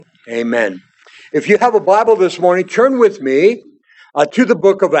Amen. If you have a Bible this morning, turn with me to the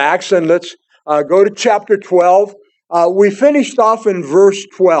book of Acts, and let's go to chapter 12. We finished off in verse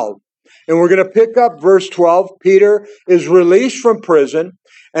 12, and we're going to pick up verse 12. Peter is released from prison,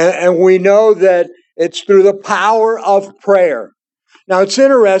 and we know that it's through the power of prayer. Now, it's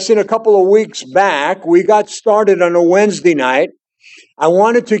interesting, a couple of weeks back, we got started on a Wednesday night. I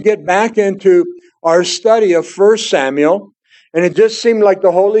wanted to get back into our study of 1 Samuel, and it just seemed like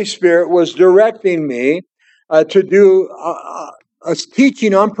the Holy Spirit was directing me to do a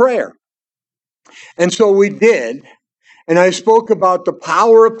teaching on prayer. And so we did, and I spoke about the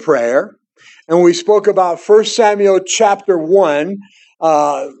power of prayer, and we spoke about 1 Samuel chapter 1.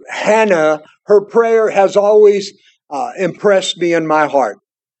 Hannah, her prayer has always impressed me in my heart.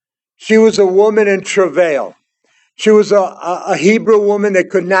 She was a woman in travail. She was a Hebrew woman that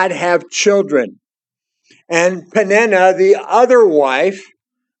could not have children. And Peninnah, the other wife,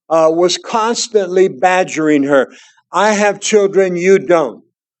 was constantly badgering her. I have children, you don't.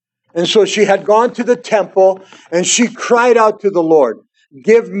 And so she had gone to the temple and she cried out to the Lord,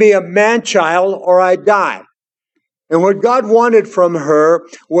 give me a man-child or I die. And what God wanted from her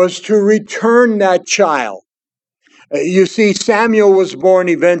was to return that child. You see, Samuel was born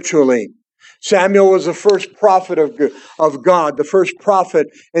eventually. Samuel was the first prophet of God, the first prophet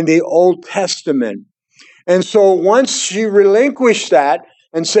in the Old Testament. And so once she relinquished that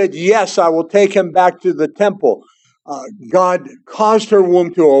and said, yes, I will take him back to the temple, God caused her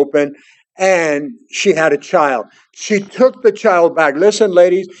womb to open and she had a child. She took the child back. Listen,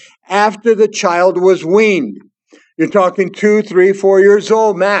 ladies, after the child was weaned, you're talking 2, 3, 4 years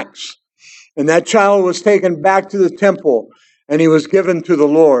old max. And that child was taken back to the temple and he was given to the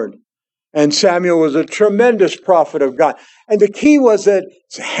Lord. And Samuel was a tremendous prophet of God. And the key was that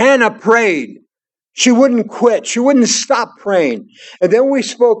Hannah prayed. She wouldn't quit. She wouldn't stop praying. And then we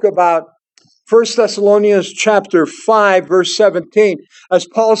spoke about 1 Thessalonians chapter 5, verse 17, as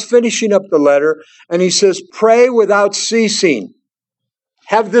Paul's finishing up the letter, and he says, pray without ceasing.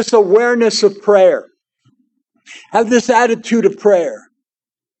 Have this awareness of prayer. Have this attitude of prayer.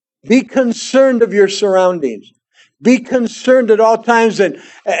 Be concerned of your surroundings. Be concerned at all times. And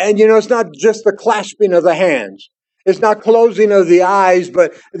it's not just the clasping of the hands. It's not closing of the eyes,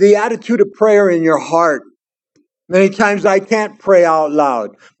 but the attitude of prayer in your heart. Many times I can't pray out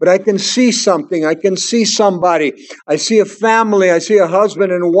loud, but I can see something. I can see somebody. I see a family. I see a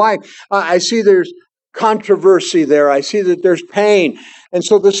husband and a wife. I see there's controversy there. I see that there's pain. And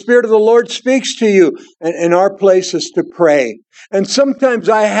so the Spirit of the Lord speaks to you. And our place is to pray. And sometimes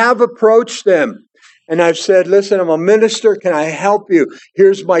I have approached them. And I've said, listen, I'm a minister. Can I help you?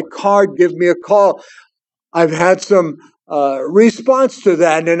 Here's my card. Give me a call. I've had some response to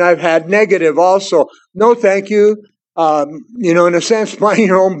that, and I've had negative also. No, thank you. In a sense, mind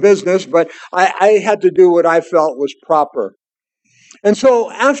your own business, but I had to do what I felt was proper. And so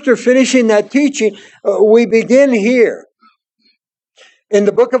after finishing that teaching, we begin here in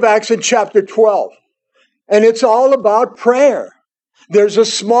the book of Acts in chapter 12. And it's all about prayer. There's a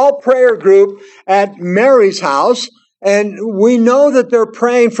small prayer group at Mary's house, and we know that they're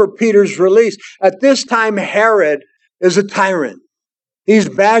praying for Peter's release. At this time, Herod is a tyrant. He's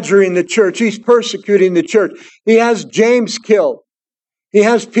badgering the church. He's persecuting the church. He has James killed. He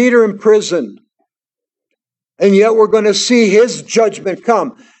has Peter imprisoned. And yet we're going to see his judgment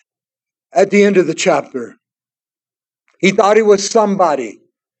come at the end of the chapter. He thought he was somebody.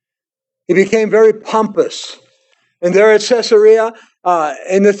 He became very pompous. And there at Caesarea,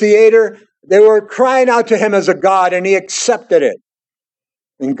 in the theater, they were crying out to him as a god, and he accepted it.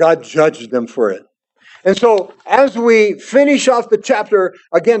 And God judged them for it. And so as we finish off the chapter,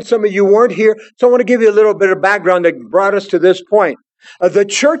 again, some of you weren't here, so I want to give you a little bit of background that brought us to this point. The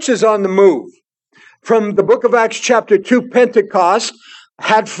church is on the move. From the book of Acts chapter 2, Pentecost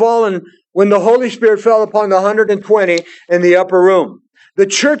had fallen when the Holy Spirit fell upon the 120 in the upper room. The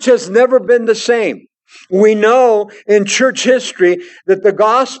church has never been the same. We know in church history that the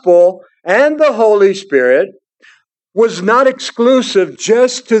gospel and the Holy Spirit was not exclusive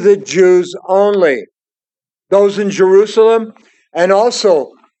just to the Jews only. Those in Jerusalem and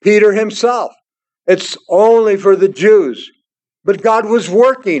also Peter himself. It's only for the Jews. But God was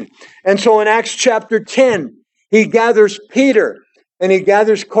working. And so in Acts chapter 10, he gathers Peter and he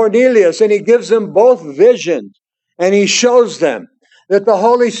gathers Cornelius and he gives them both visions. And he shows them that the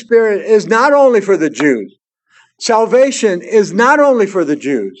Holy Spirit is not only for the Jews. Salvation is not only for the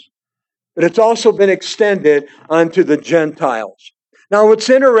Jews, but it's also been extended unto the Gentiles. Now, what's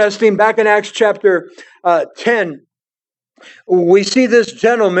interesting, back in Acts chapter 10, we see this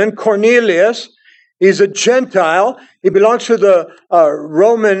gentleman, Cornelius. He's a Gentile. He belongs to the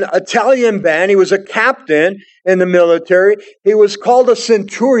Roman Italian band. He was a captain in the military. He was called a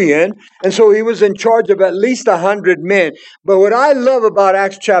centurion, and so he was in charge of at least 100 men. But what I love about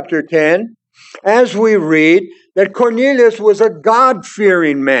Acts chapter 10, as we read, that Cornelius was a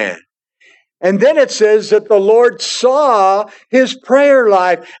God-fearing man. And then it says that the Lord saw his prayer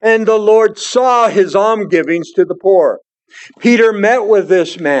life, and the Lord saw his almsgivings to the poor. Peter met with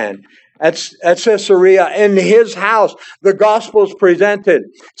this man at Caesarea in his house. The gospel is presented.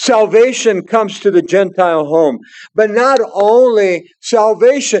 Salvation comes to the Gentile home. But not only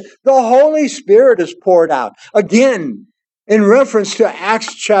salvation, the Holy Spirit is poured out. Again, in reference to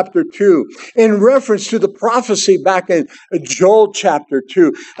Acts chapter 2, in reference to the prophecy back in Joel chapter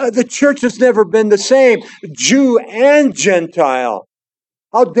 2. The church has never been the same, Jew and Gentile.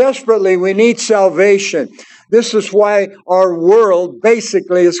 How desperately we need salvation. This is why our world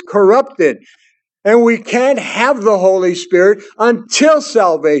basically is corrupted. And we can't have the Holy Spirit until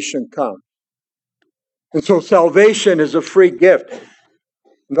salvation comes. And so salvation is a free gift.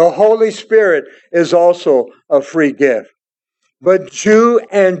 The Holy Spirit is also a free gift. But Jew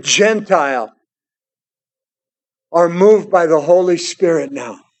and Gentile are moved by the Holy Spirit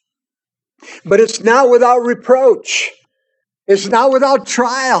now. But it's not without reproach. It's not without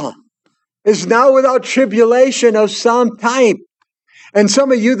trial. It's not without tribulation of some type. And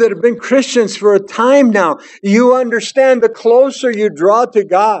some of you that have been Christians for a time now, you understand the closer you draw to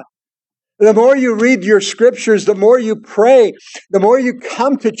God, the more you read your scriptures, the more you pray, the more you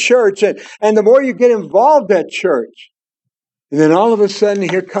come to church, and the more you get involved at church. And then all of a sudden,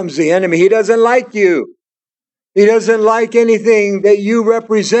 here comes the enemy. He doesn't like you. He doesn't like anything that you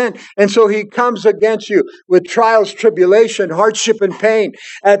represent. And so he comes against you with trials, tribulation, hardship, and pain.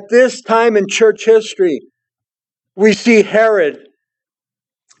 At this time in church history, we see Herod,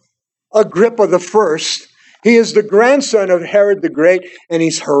 Agrippa the First. He is the grandson of Herod the Great, and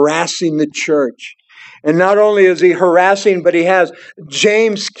he's harassing the church. And not only is he harassing, but he has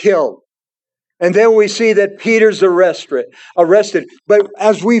James killed. And then we see that Peter's arrested. But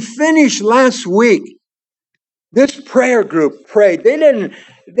as we finished last week, this prayer group prayed. They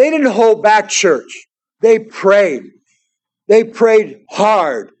didn't hold back church. They prayed. They prayed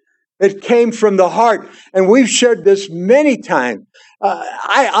hard. It came from the heart. And we've shared this many times.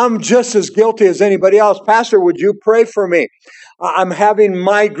 I'm just as guilty as anybody else. Pastor, would you pray for me? I'm having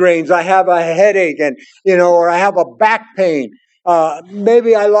migraines. I have a headache, or I have a back pain.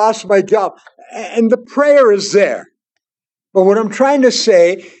 Maybe I lost my job. And the prayer is there. But what I'm trying to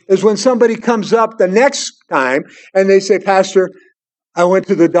say is when somebody comes up the next time and they say, Pastor, I went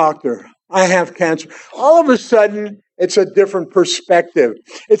to the doctor. I have cancer. All of a sudden, it's a different perspective.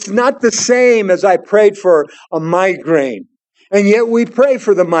 It's not the same as I prayed for a migraine. And yet we pray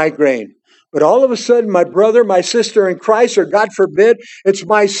for the migraine. But all of a sudden, my brother, my sister in Christ, or God forbid, it's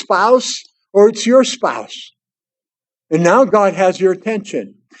my spouse or it's your spouse. And now God has your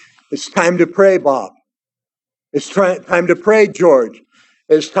attention. It's time to pray, Bob. It's time to pray, George.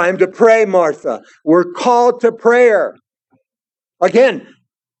 It's time to pray, Martha. We're called to prayer. Again,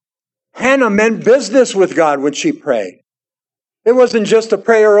 Hannah meant business with God when she prayed. It wasn't just a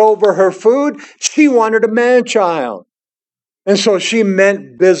prayer over her food. She wanted a man-child. And so she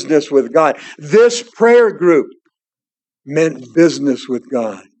meant business with God. This prayer group meant business with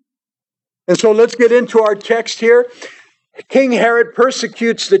God. And so let's get into our text here. King Herod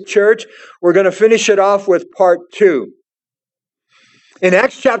persecutes the church. We're going to finish it off with part 2. In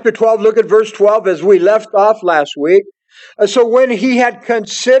Acts chapter 12, look at verse 12 as we left off last week. So when he had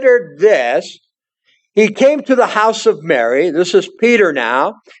considered this, he came to the house of Mary. This is Peter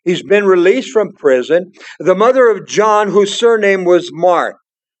now. He's been released from prison. The mother of John, whose surname was Mark,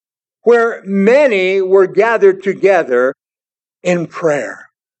 where many were gathered together in prayer.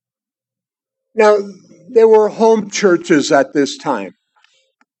 Now, there were home churches at this time.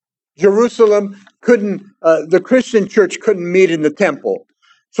 Jerusalem the Christian church couldn't meet in the temple.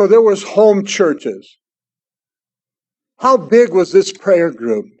 So there was home churches. How big was this prayer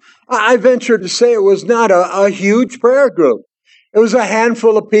group? I venture to say it was not a huge prayer group. It was a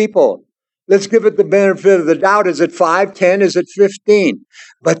handful of people. Let's give it the benefit of the doubt. Is it 5, 10? Is it 15?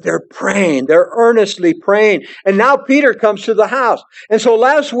 But they're praying. They're earnestly praying. And now Peter comes to the house. And so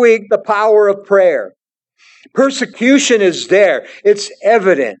last week, the power of prayer. Persecution is there. It's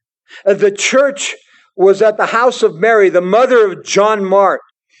evident. The church was at the house of Mary, the mother of John Mark.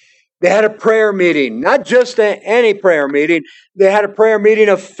 They had a prayer meeting, not just any prayer meeting. They had a prayer meeting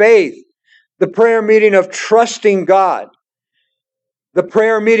of faith, the prayer meeting of trusting God, the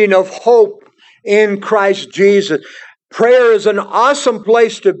prayer meeting of hope in Christ Jesus. Prayer is an awesome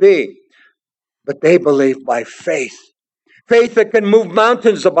place to be. But they believe by faith. Faith that can move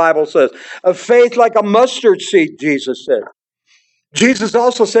mountains, the Bible says. A faith like a mustard seed, Jesus said. Jesus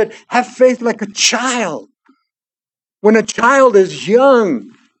also said, have faith like a child. When a child is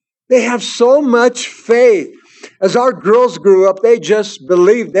young, they have so much faith. As our girls grew up, they just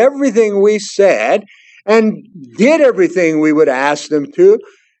believed everything we said and did everything we would ask them to.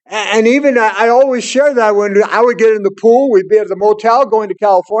 And even I always share that when I would get in the pool, we'd be at the motel going to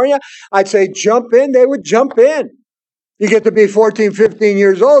California. I'd say, jump in. They would jump in. You get to be 14, 15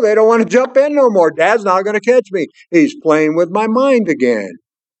 years old. They don't want to jump in no more. Dad's not going to catch me. He's playing with my mind again.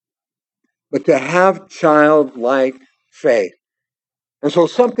 But to have childlike faith. And so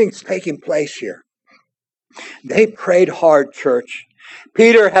something's taking place here. They prayed hard, church.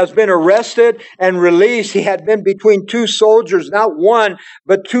 Peter has been arrested and released. He had been between two soldiers, not one,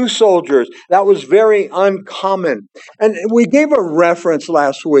 but two soldiers. That was very uncommon. And we gave a reference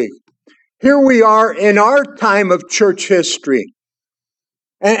last week. Here we are in our time of church history.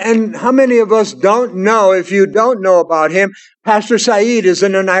 And how many of us don't know, if you don't know about him, Pastor Saeed is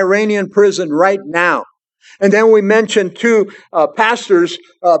in an Iranian prison right now. And then we mentioned two pastors,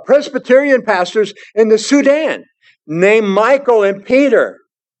 Presbyterian pastors in the Sudan, named Michael and Peter.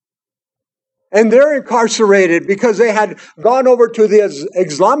 And they're incarcerated because they had gone over to the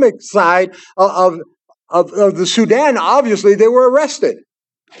Islamic side of the Sudan. Obviously, they were arrested.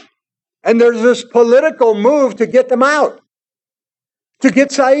 And there's this political move to get them out, to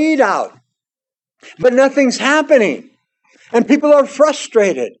get Saeed out. But nothing's happening. And people are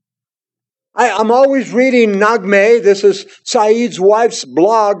frustrated. I'm always reading Nagme. This is Saeed's wife's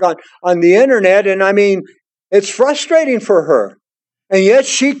blog on the internet. And I mean, it's frustrating for her. And yet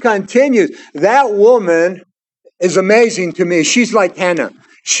she continues. That woman is amazing to me. She's like Hannah.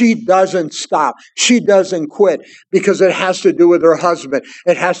 She doesn't stop. She doesn't quit because it has to do with her husband.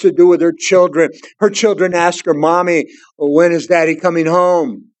 It has to do with her children. Her children ask her, Mommy, when is Daddy coming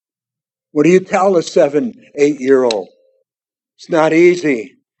home? What do you tell a 7, 8-year-old? It's not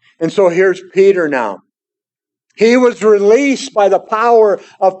easy. And so here's Peter now. He was released by the power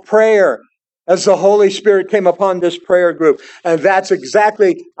of prayer as the Holy Spirit came upon this prayer group. And that's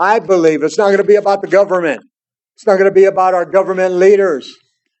exactly, I believe, it's not going to be about the government. It's not going to be about our government leaders.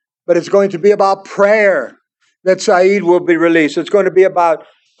 But it's going to be about prayer that Saeed will be released. It's going to be about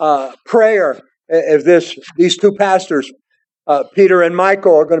prayer if these two pastors, Peter and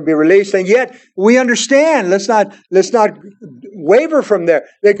Michael, are going to be released. And yet we understand. Let's not waver from there.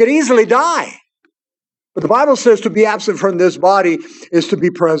 They could easily die. But the Bible says to be absent from this body is to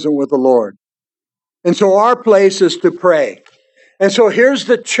be present with the Lord. And so our place is to pray. And so here's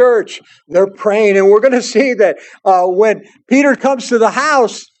the church. They're praying. And we're going to see that when Peter comes to the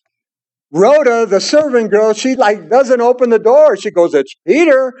house, Rhoda, the servant girl, she doesn't open the door. She goes, it's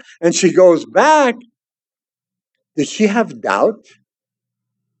Peter. And she goes back. Did she have doubt?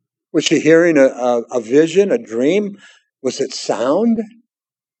 Was she hearing a vision, a dream? Was it sound?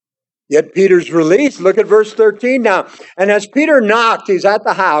 Yet Peter's released. Look at verse 13 now. And as Peter knocked, he's at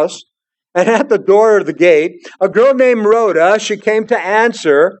the house, and at the door of the gate, a girl named Rhoda, she came to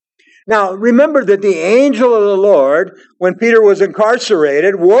answer. Now, remember that the angel of the Lord, when Peter was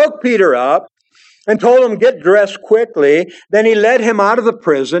incarcerated, woke Peter up and told him, get dressed quickly. Then he led him out of the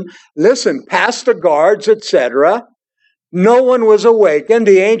prison. Listen, past the guards, etc. No one was awakened.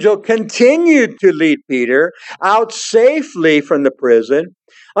 The angel continued to lead Peter out safely from the prison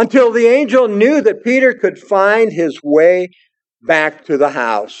until the angel knew that Peter could find his way back to the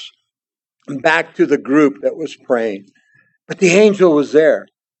house, back to the group that was praying. But the angel was there.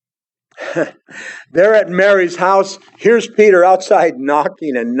 There at Mary's house, here's Peter outside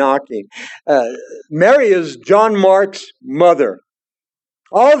knocking and knocking. Mary is John Mark's mother.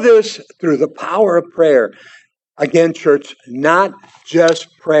 All this through the power of prayer. Again, church, not just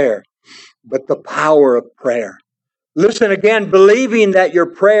prayer, but the power of prayer. Listen again, believing that your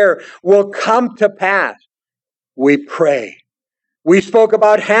prayer will come to pass. We pray. We spoke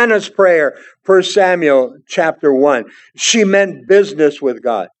about Hannah's prayer, 1 Samuel chapter 1. She meant business with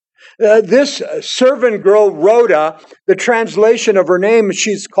God. This servant girl, Rhoda, the translation of her name,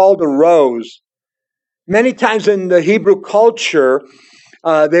 she's called a rose. Many times in the Hebrew culture,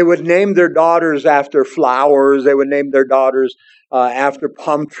 they would name their daughters after flowers. They would name their daughters after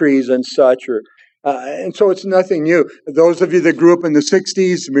palm trees and such. And so it's nothing new. Those of you that grew up in the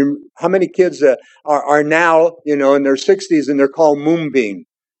 60s, how many kids are now, in their 60s and they're called Moonbeam?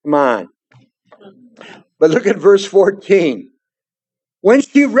 Come on. But look at verse 14. When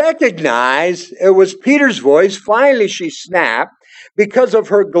she recognized it was Peter's voice, finally she snapped. Because of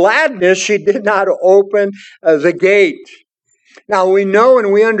her gladness, she did not open the gate. Now we know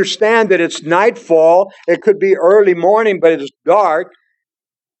and we understand that it's nightfall. It could be early morning, but it's dark.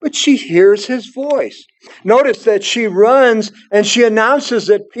 But she hears his voice. Notice that she runs and she announces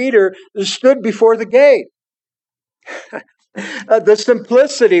that Peter stood before the gate. The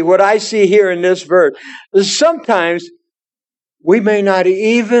simplicity, what I see here in this verse, is sometimes we may not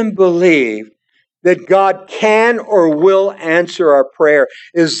even believe that God can or will answer our prayer.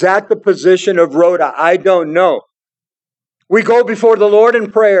 Is that the position of Rhoda? I don't know. We go before the Lord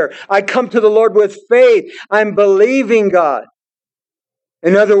in prayer. I come to the Lord with faith. I'm believing God.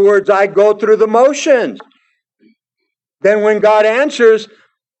 In other words, I go through the motions. Then when God answers,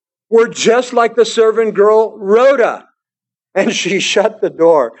 we're just like the servant girl Rhoda. And she shut the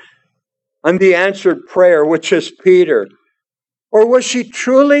door on the answered prayer, which is Peter. Or was she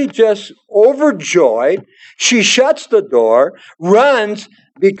truly just overjoyed? She shuts the door, runs,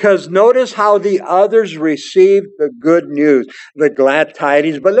 because notice how the others received the good news, the glad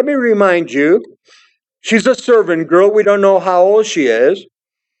tidings. But let me remind you, she's a servant girl. We don't know how old she is.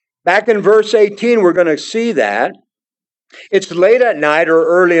 Back in verse 18, we're going to see that. It's late at night or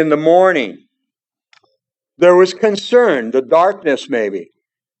early in the morning. There was concern, the darkness maybe.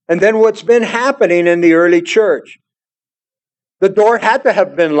 And then what's been happening in the early church? The door had to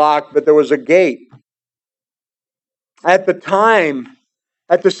have been locked, but there was a gate. At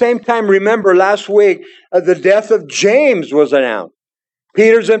the same time, remember last week, the death of James was announced.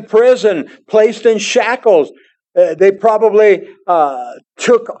 Peter's in prison, placed in shackles. They probably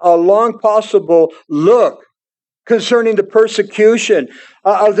took a long possible look concerning the persecution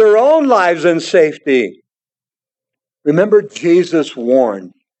of their own lives and safety. Remember, Jesus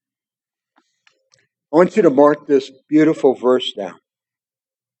warned. I want you to mark this beautiful verse down.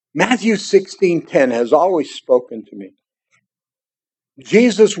 Matthew 16:10 has always spoken to me.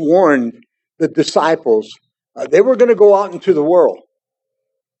 Jesus warned the disciples. They were going to go out into the world.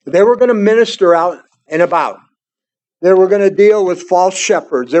 They were going to minister out and about. They were going to deal with false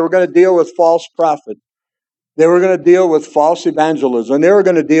shepherds. They were going to deal with false prophets. They were going to deal with false evangelism. They were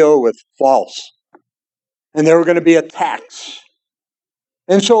going to deal with false. And there were going to be attacks.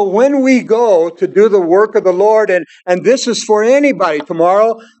 And so when we go to do the work of the Lord, and this is for anybody.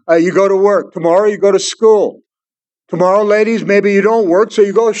 Tomorrow you go to work. Tomorrow you go to school. Tomorrow, ladies, maybe you don't work, so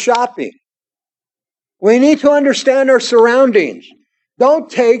you go shopping. We need to understand our surroundings.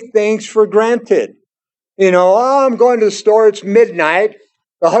 Don't take things for granted. I'm going to the store, it's midnight.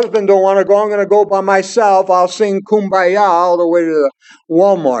 The husband don't want to go, I'm going to go by myself. I'll sing Kumbaya all the way to the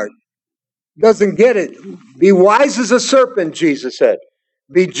Walmart. Doesn't get it. Be wise as a serpent, Jesus said.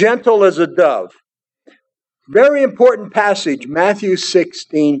 Be gentle as a dove. Very important passage, Matthew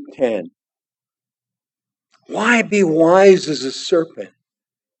 16:10. Why be wise as a serpent?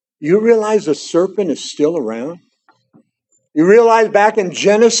 You realize a serpent is still around? You realize back in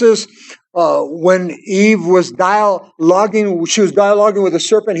Genesis, when Eve was she was dialoguing with the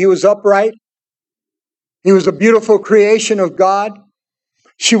serpent, he was upright. He was a beautiful creation of God.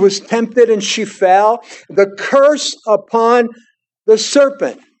 She was tempted and she fell. The curse upon the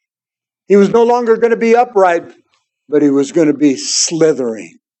serpent. He was no longer going to be upright, but he was going to be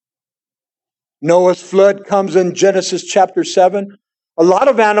slithering. Noah's flood comes in Genesis chapter 7. A lot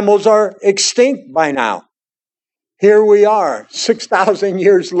of animals are extinct by now. Here we are, 6,000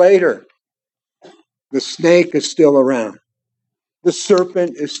 years later. The snake is still around. The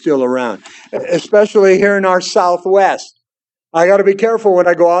serpent is still around, especially here in our Southwest. I got to be careful when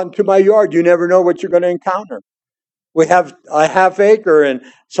I go out into my yard. You never know what you're going to encounter. We have a half acre, and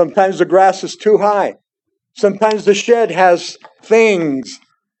sometimes the grass is too high. Sometimes the shed has things.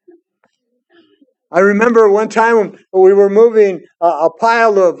 I remember one time when we were moving a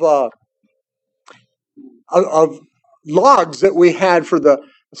pile of logs that we had for the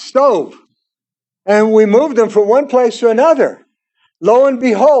stove. And we moved them from one place to another. Lo and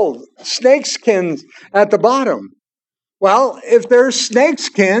behold, snake skins at the bottom. Well, if there's snake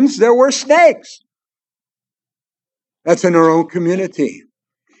skins, there were snakes. That's in our own community.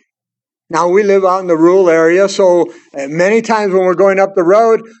 Now, we live out in the rural area, so many times when we're going up the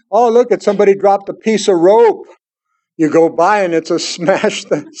road, oh, look, at somebody dropped a piece of rope. You go by and it's a smashed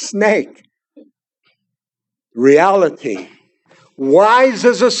snake. Reality. Wise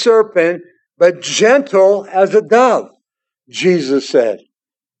as a serpent, but gentle as a dove, Jesus said.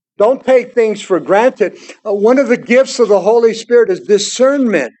 Don't take things for granted. One of the gifts of the Holy Spirit is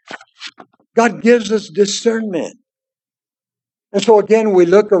discernment. God gives us discernment. And so again, we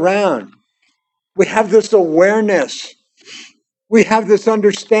look around. We have this awareness. We have this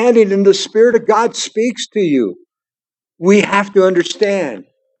understanding, and the Spirit of God speaks to you. We have to understand.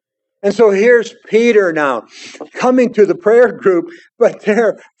 And so here's Peter now coming to the prayer group, but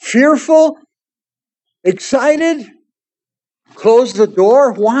they're fearful, excited, close the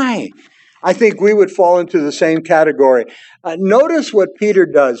door. Why? I think we would fall into the same category. Notice what Peter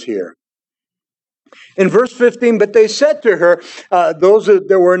does here. In verse 15, but they said to her, those that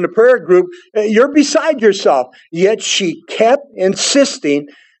were in the prayer group, you're beside yourself. Yet she kept insisting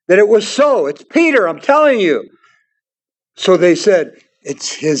that it was so. It's Peter, I'm telling you. So they said,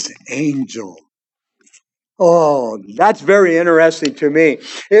 it's his angel. Oh, that's very interesting to me.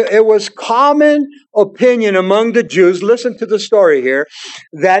 It was common opinion among the Jews, listen to the story here,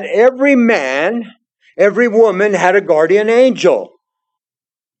 that every man, every woman had a guardian angel.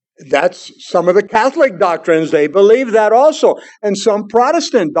 That's some of the Catholic doctrines. They believe that also. And some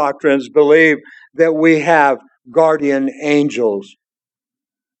Protestant doctrines believe that we have guardian angels.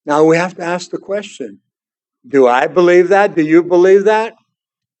 Now we have to ask the question, do I believe that? Do you believe that?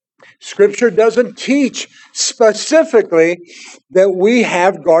 Scripture doesn't teach specifically that we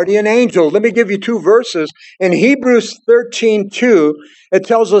have guardian angels. Let me give you two verses. In Hebrews 13:2, it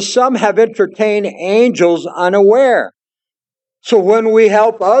tells us some have entertained angels unaware. So when we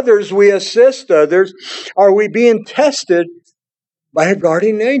help others, we assist others, are we being tested by a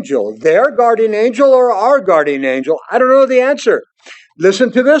guardian angel? Their guardian angel or our guardian angel? I don't know the answer.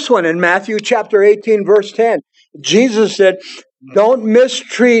 Listen to this one in Matthew chapter 18, verse 10. Jesus said, don't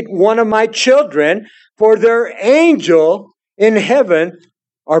mistreat one of my children, for their angel in heaven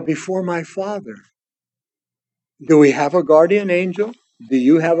are before my Father. Do we have a guardian angel? Do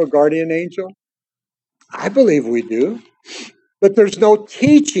you have a guardian angel? I believe we do. But there's no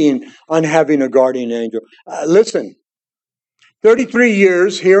teaching on having a guardian angel. Listen, 33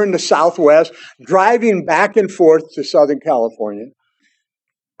 years here in the Southwest, driving back and forth to Southern California.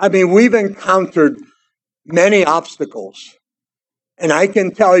 I mean, we've encountered many obstacles. And I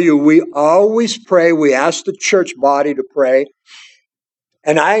can tell you, we always pray. We ask the church body to pray.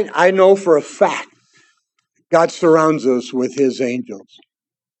 And I know for a fact, God surrounds us with his angels.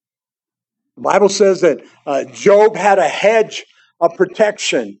 The Bible says that Job had a hedge of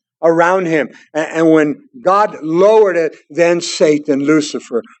protection around him. And when God lowered it, then Satan,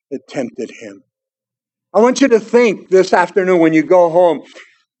 Lucifer, tempted him. I want you to think this afternoon when you go home,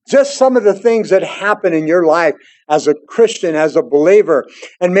 just some of the things that happen in your life as a Christian, as a believer.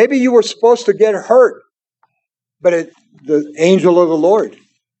 And maybe you were supposed to get hurt, but the angel of the Lord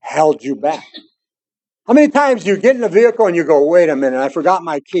held you back. How many times you get in a vehicle and you go, wait a minute, I forgot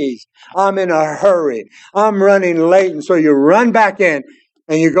my keys. I'm in a hurry. I'm running late. And so you run back in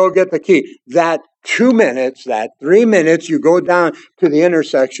and you go get the key. That 2 minutes, that 3 minutes, you go down to the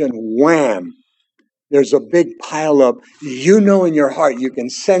intersection, wham. There's a big pile up. You know in your heart, you can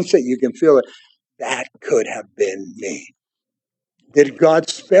sense it, you can feel it. That could have been me. Did God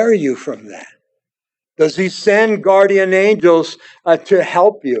spare you from that? Does he send guardian angels to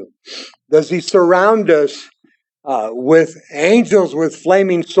help you? Does he surround us with angels with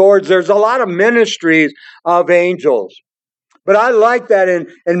flaming swords? There's a lot of ministries of angels. But I like that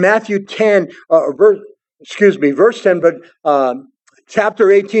in Matthew 10, verse 10, but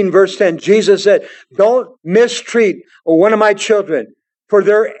chapter 18, verse 10, Jesus said, don't mistreat one of my children, for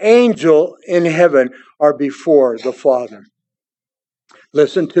their angel in heaven are before the Father.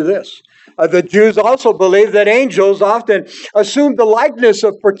 Listen to this. The Jews also believe that angels often assume the likeness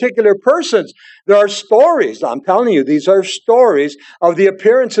of particular persons. There are stories, I'm telling you, these are stories of the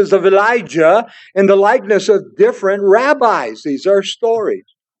appearances of Elijah in the likeness of different rabbis. These are stories.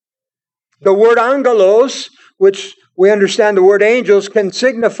 The word angelos, which we understand the word angels, can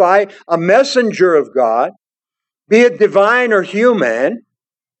signify a messenger of God, be it divine or human.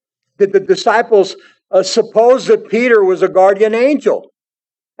 Did the disciples suppose that Peter was a guardian angel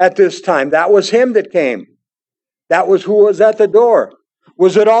at this time? That was him that came. That was who was at the door.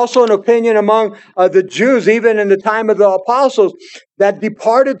 Was it also an opinion among the Jews, even in the time of the apostles, that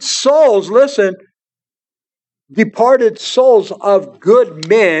departed souls, listen, departed souls of good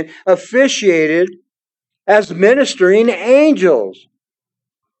men officiated as ministering angels?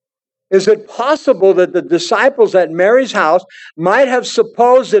 Is it possible that the disciples at Mary's house might have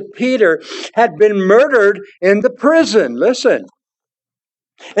supposed that Peter had been murdered in the prison? Listen.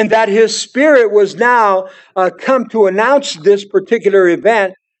 And that his spirit was now come to announce this particular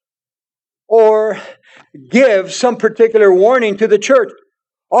event or give some particular warning to the church.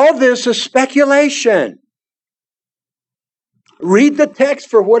 All this is speculation. Read the text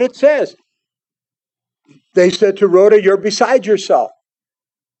for what it says. They said to Rhoda, you're beside yourself.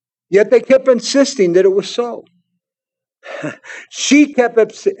 Yet they kept insisting that it was so. She kept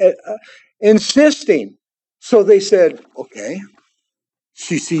insisting. So they said, okay,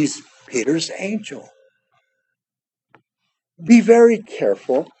 she sees Peter's angel. Be very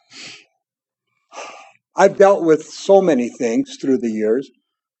careful. I've dealt with so many things through the years.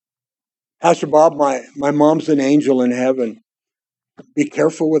 Pastor Bob, my mom's an angel in heaven. Be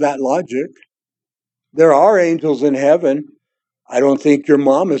careful with that logic. There are angels in heaven. I don't think your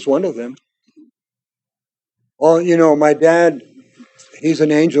mom is one of them. Well, my dad, he's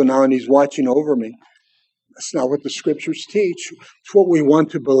an angel now and he's watching over me. That's not what the scriptures teach. It's what we want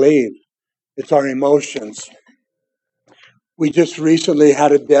to believe. It's our emotions. We just recently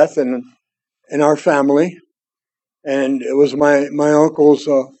had a death in our family, and it was my uncle's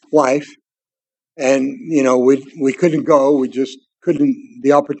wife. And, we couldn't go. We just couldn't.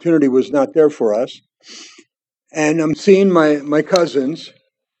 The opportunity was not there for us. And I'm seeing my cousins,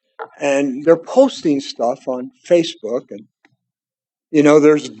 and they're posting stuff on Facebook. And,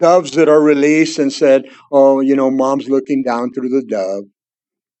 there's doves that are released and said, oh, mom's looking down through the dove.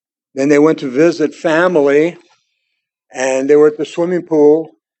 Then they went to visit family, and they were at the swimming pool.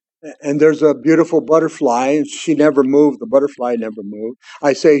 And there's a beautiful butterfly, and she never moved. The butterfly never moved.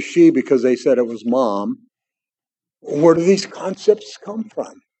 I say she because they said it was mom. Where do these concepts come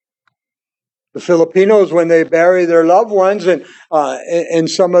from? The Filipinos, when they bury their loved ones, and in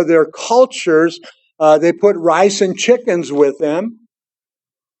some of their cultures, they put rice and chickens with them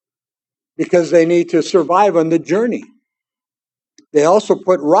because they need to survive on the journey. They also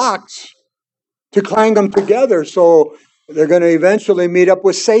put rocks to clang them together, so they're going to eventually meet up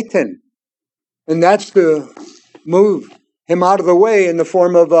with Satan. And that's to move him out of the way in the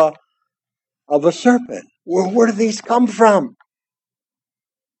form of a serpent. Well, where do these come from?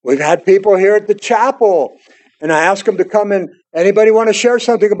 We've had people here at the chapel, and I ask them to come and anybody want to share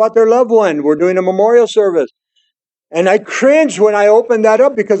something about their loved one? We're doing a memorial service. And I cringe when I open that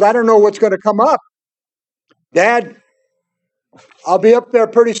up because I don't know what's going to come up. Dad, I'll be up there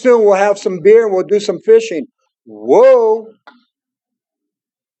pretty soon. We'll have some beer and we'll do some fishing. Whoa.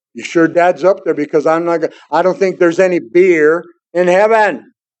 You sure Dad's up there? Because I don't think there's any beer in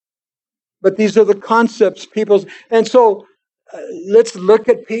heaven. But these are the concepts people's. And so let's look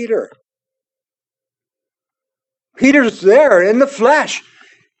at Peter. Peter's there in the flesh.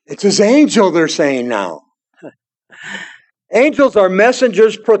 It's his angel, they're saying now. Angels are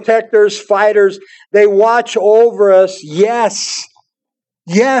messengers, protectors, fighters. They watch over us. Yes.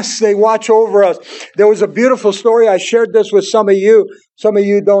 Yes, they watch over us. There was a beautiful story. I shared this with some of you. Some of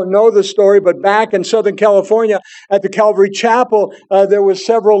you don't know the story, but back in Southern California at the Calvary Chapel, there were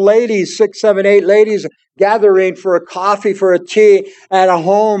several ladies, 6, 7, 8 ladies gathering for a coffee, for a tea at a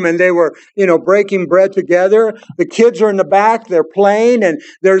home, and they were, breaking bread together. The kids are in the back, they're playing, and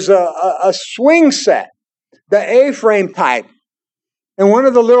there's a swing set, the A-frame type. And one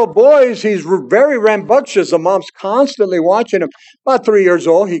of the little boys, he's very rambunctious. The mom's constantly watching him. About 3 years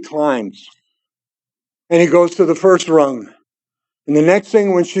old, he climbs. And he goes to the first rung. And the next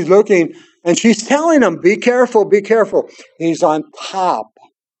thing when she's looking, and she's telling him, be careful, be careful. He's on top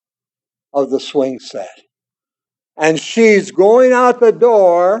of the swing set. And she's going out the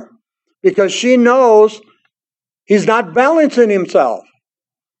door because she knows he's not balancing himself.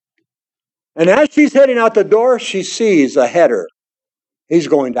 And as she's heading out the door, she sees a header. He's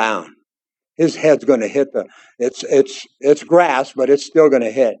going down. His head's going to hit it's grass, but it's still going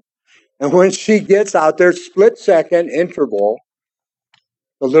to hit. And when she gets out there, split-second interval,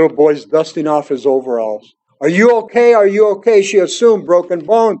 the little boy's dusting off his overalls. Are you okay? Are you okay? She assumed broken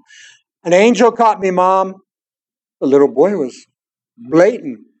bone. An angel caught me, Mom. The little boy was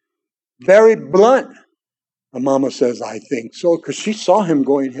blatant, very blunt. The mama says, I think so, because she saw him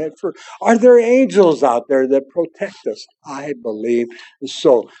going head first. Are there angels out there that protect us? I believe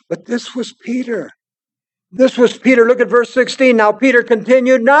so. But this was Peter. This was Peter. Look at verse 16. Now Peter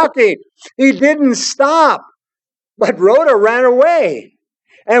continued knocking. He didn't stop, but Rhoda ran away.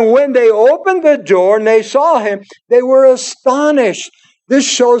 And when they opened the door and they saw him, they were astonished. This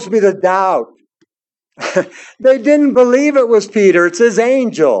shows me the doubt. They didn't believe it was Peter. It's his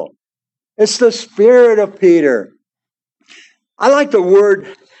angel. It's the spirit of Peter. I like the word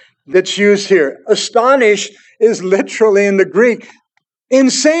that's used here. Astonished is literally in the Greek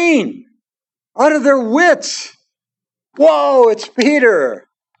insane, out of their wits. Whoa, it's Peter.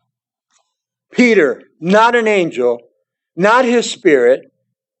 Peter, not an angel, not his spirit,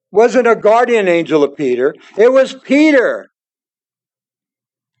 wasn't a guardian angel of Peter. It was Peter.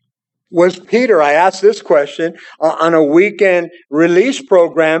 Was Peter, I asked this question, on a weekend release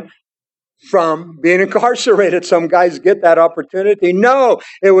program from being incarcerated. Some guys get that opportunity. No,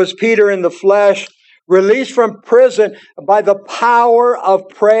 it was Peter in the flesh, released from prison by the power of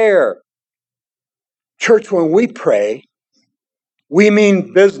prayer. Church, when we pray, We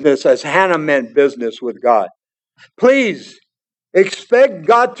mean business as Hannah meant business with God. Please expect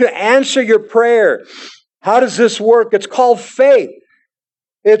God to answer your prayer. How does this work? It's called faith.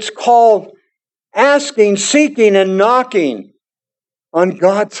 It's called asking, seeking, and knocking on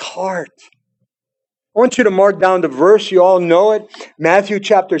God's heart. I want you to mark down the verse. You all know it. Matthew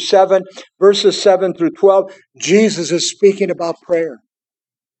chapter 7, verses 7 through 12. Jesus is speaking about prayer.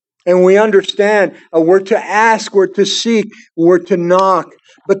 And we understand we're to ask, we're to seek, we're to knock.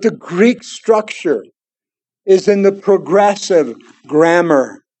 But the Greek structure is in the progressive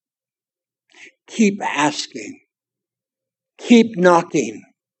grammar. Keep asking. Keep knocking.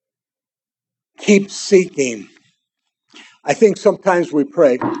 Keep seeking. I think sometimes we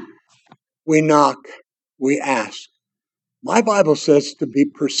pray, we knock, we ask. My Bible says to be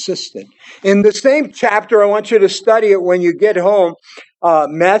persistent. In the same chapter, I want you to study it when you get home,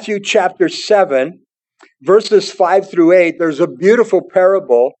 Matthew chapter 7, verses 5 through 8, there's a beautiful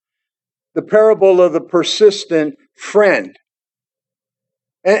parable, the parable of the persistent friend.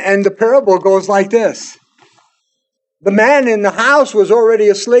 And the parable goes like this. The man in the house was already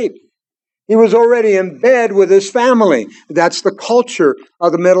asleep. He was already in bed with his family. That's the culture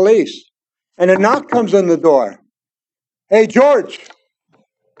of the Middle East. And a knock comes on the door. Hey, George,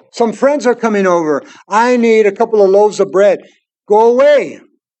 some friends are coming over. I need a couple of loaves of bread. Go away.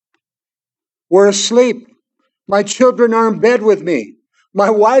 We're asleep. My children are in bed with me. My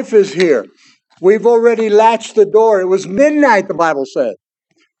wife is here. We've already latched the door. It was midnight, the Bible said.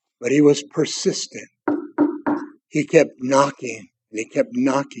 But he was persistent. He kept knocking, and he kept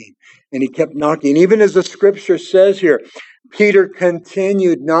knocking, and he kept knocking. Even as the scripture says here, Peter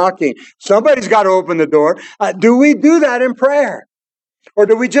continued knocking. Somebody's got to open the door. Do we do that in prayer? Or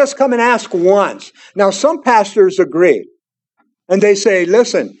do we just come and ask once? Now, some pastors agree. And they say,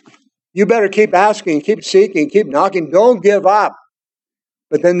 listen, you better keep asking, keep seeking, keep knocking. Don't give up.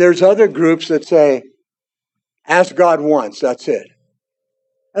 But then there's other groups that say, ask God once, that's it.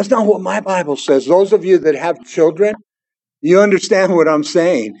 That's not what my Bible says. Those of you that have children, you understand what I'm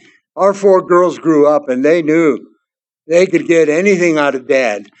saying. Our 4 girls grew up and they knew they could get anything out of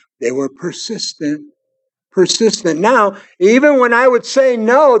Dad. They were persistent. Persistent. Now, even when I would say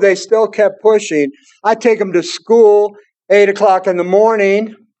no, they still kept pushing. I'd take them to school, 8 o'clock in the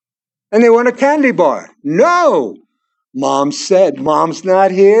morning, and they want a candy bar. No! Mom said, Mom's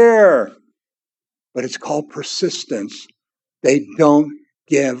not here. But it's called persistence. They don't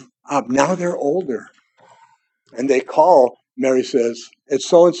give up. Now they're older. And they call, Mary says, it's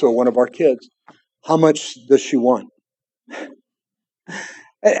so-and-so, one of our kids. How much does she want?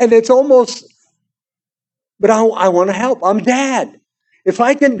 And it's almost, but I want to help. I'm Dad. If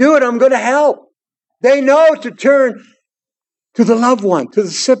I can do it, I'm going to help. They know to turn to the loved one, to the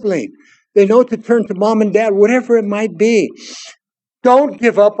sibling. They know to turn to Mom and Dad, whatever it might be. Don't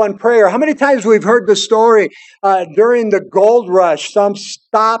give up on prayer. How many times we've heard the story during the gold rush, some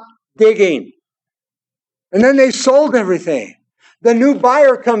stopped digging. And then they sold everything. The new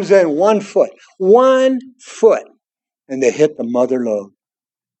buyer comes in 1 foot. 1 foot. And they hit the mother lode.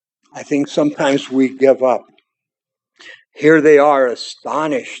 I think sometimes we give up. Here they are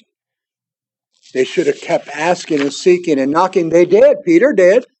astonished. They should have kept asking and seeking and knocking. They did. Peter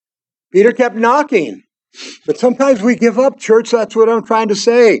did. Peter kept knocking. But sometimes we give up, church. That's what I'm trying to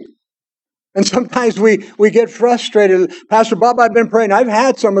say. And sometimes we get frustrated. Pastor Bob, I've been praying. I've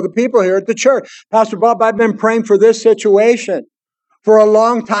had some of the people here at the church. Pastor Bob, I've been praying for this situation for a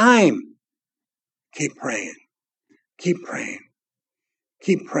long time. Keep praying. Keep praying.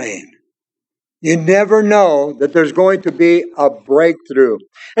 Keep praying. You never know that there's going to be a breakthrough.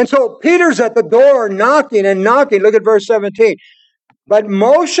 And so Peter's at the door knocking and knocking. Look at verse 17. But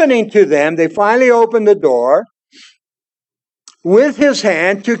motioning to them, they finally opened the door with his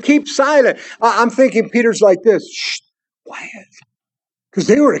hand to keep silent. I'm thinking Peter's like this. Shh, quiet. Because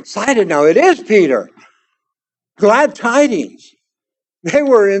they were excited now. It is Peter. Glad tidings. They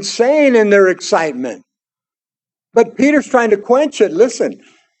were insane in their excitement. But Peter's trying to quench it. Listen,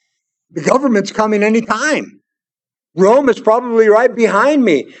 the government's coming anytime. Rome is probably right behind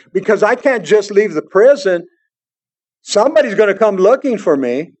me because I can't just leave the prison. Somebody's going to come looking for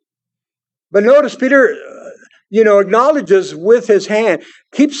me. But notice Peter, acknowledges with his hand,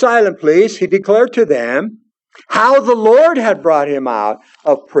 keep silent, please. He declared to them how the Lord had brought him out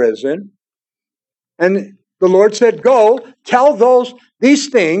of prison. And the Lord said, go, tell these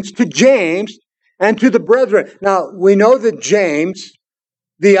things to James and to the brethren. Now, we know that James,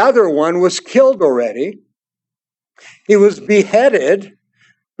 the other one, was killed already. He was beheaded.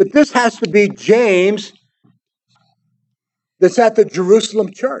 But this has to be James that's at the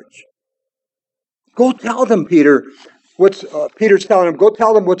Jerusalem church. Go tell them, Peter, Peter's telling him, go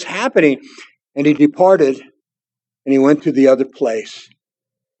tell them what's happening. And he departed and he went to the other place.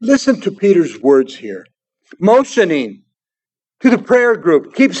 Listen to Peter's words here. Motioning to the prayer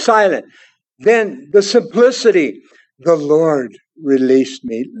group, keep silent. Then the simplicity, the Lord released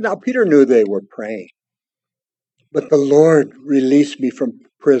me. Now, Peter knew they were praying, but the Lord released me from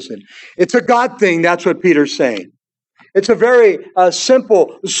prison. It's a God thing. That's what Peter's saying. It's a very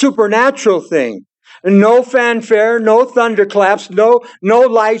simple, supernatural thing. No fanfare, no thunderclaps, no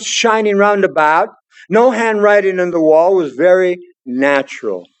lights shining round about, no handwriting on the wall. It was very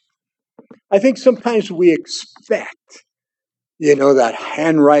natural. I think sometimes we expect, that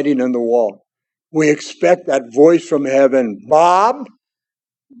handwriting on the wall. We expect that voice from heaven. Bob?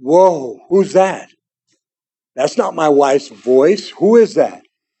 Whoa, who's that? That's not my wife's voice. Who is that?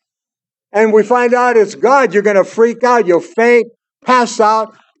 And we find out it's God. You're going to freak out. You'll faint, pass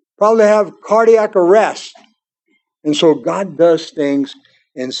out, probably have cardiac arrest. And so God does things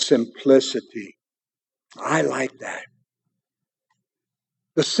in simplicity. I like that.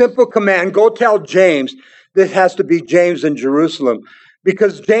 The simple command, go tell James. This has to be James in Jerusalem.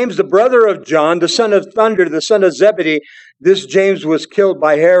 Because James, the brother of John, the son of thunder, the son of Zebedee, this James was killed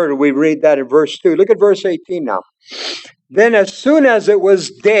by Herod. We read that in verse 2. Look at verse 18 now. Then as soon as it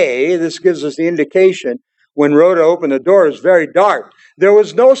was day, this gives us the indication, when Rhoda opened the door, it was very dark. There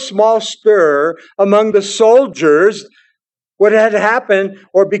was no small stir among the soldiers what had happened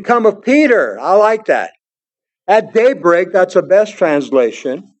or become of Peter. I like that. At daybreak, that's the best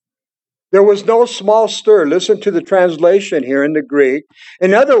translation. There was no small stir. Listen to the translation here in the Greek.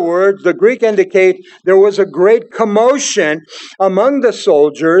 In other words, the Greek indicates there was a great commotion among the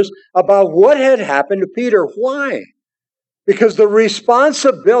soldiers about what had happened to Peter. Why? Because the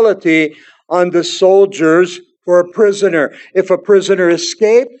responsibility on the soldiers for a prisoner. If a prisoner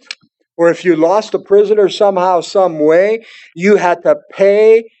escaped, or if you lost a prisoner somehow, some way, you had to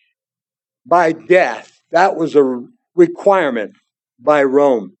pay by death. That was a requirement by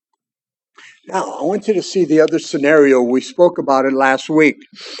Rome. Now, I want you to see the other scenario. We spoke about it last week.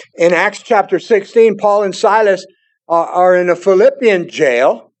 In Acts chapter 16, Paul and Silas are in a Philippian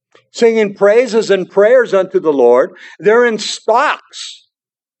jail, singing praises and prayers unto the Lord. They're in stocks.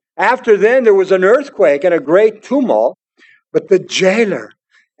 After then, there was an earthquake and a great tumult. But the jailer,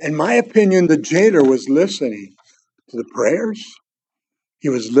 in my opinion, the jailer was listening to the prayers. He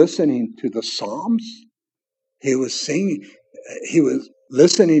was listening to the psalms. He was singing. He was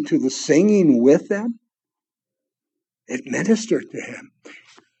listening to the singing with them. It ministered to him.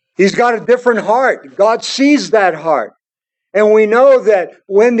 He's got a different heart. God sees that heart. And we know that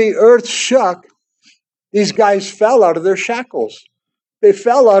when the earth shook, these guys fell out of their shackles. They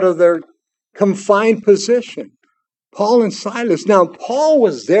fell out of their confined position. Paul and Silas. Now, Paul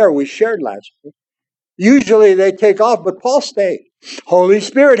was there. We shared last week. Usually they take off, but Paul stayed. Holy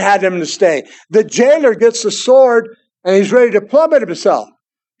Spirit had him to stay. The jailer gets the sword and he's ready to plummet himself.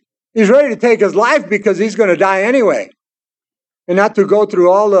 He's ready to take his life because he's going to die anyway. And not to go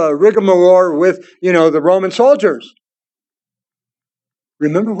through all the rigmarole with, the Roman soldiers.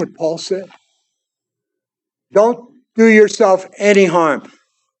 Remember what Paul said? Don't do yourself any harm.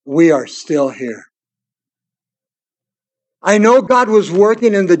 We are still here. I know God was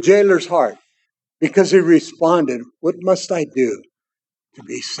working in the jailer's heart because he responded, what must I do to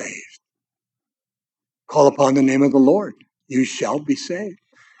be saved? Call upon the name of the Lord. You shall be saved.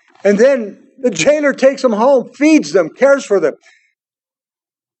 And then the jailer takes them home, feeds them, cares for them.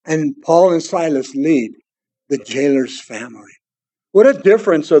 And Paul and Silas lead the jailer's family. What a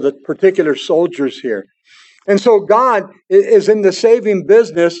difference of the particular soldiers here. And so God is in the saving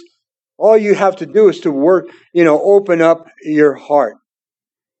business. All you have to do is to work, open up your heart.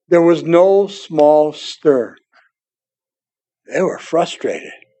 There was no small stir. They were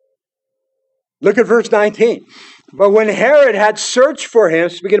frustrated. Look at verse 19. But when Herod had searched for him,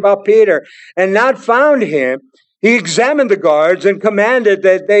 speaking about Peter, and not found him, he examined the guards and commanded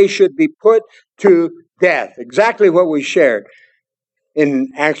that they should be put to death. Exactly what we shared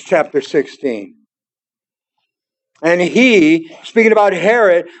in Acts chapter 16. And he, speaking about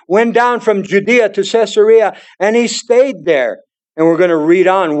Herod, went down from Judea to Caesarea, and he stayed there. And we're going to read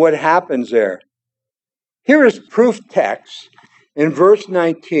on what happens there. Here is proof text in verse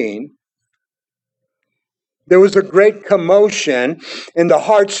 19. There was a great commotion in the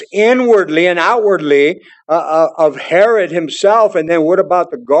hearts inwardly and outwardly of Herod himself. And then what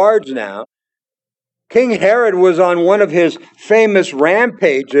about the guards now? King Herod was on one of his famous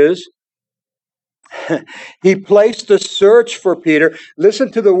rampages. He placed a search for Peter.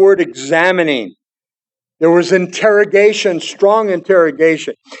 Listen to the word examining. There was interrogation, strong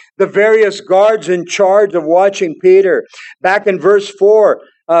interrogation. The various guards in charge of watching Peter. Back in verse 4,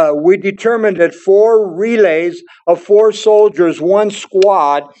 we determined that 4 relays of 4 soldiers, 1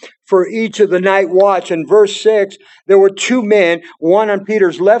 squad for each of the night watch. In verse 6, there were 2 men, one on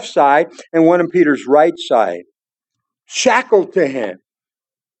Peter's left side and one on Peter's right side, shackled to him.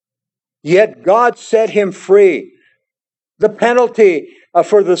 Yet God set him free. The penalty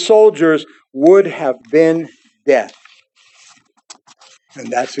for the soldiers would have been death. And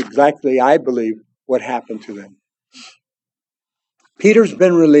that's exactly, I believe, what happened to them. Peter's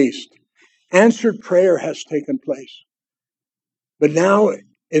been released. Answered prayer has taken place. But now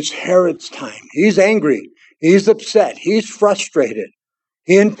it's Herod's time. He's angry. He's upset. He's frustrated.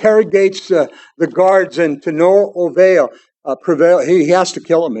 He interrogates the guards, and to no prevail. He has to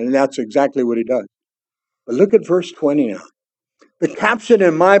kill them, and that's exactly what he does. But look at verse 20 now. The caption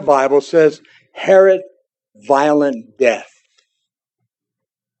in my Bible says, Herod, violent death.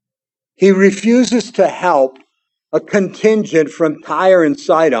 He refuses to help a contingent from Tyre and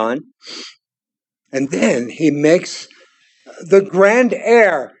Sidon, and then he makes the grand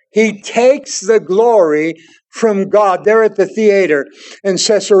heir. He takes the glory from God there at the theater in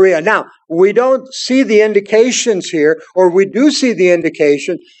Caesarea. Now, we don't see the indications here, or we do see the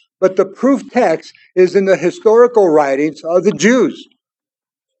indication, but the proof text is in the historical writings of the Jews.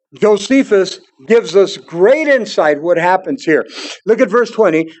 Josephus gives us great insight what happens here. Look at verse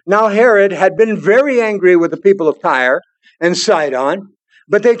 20. Now Herod had been very angry with the people of Tyre and Sidon,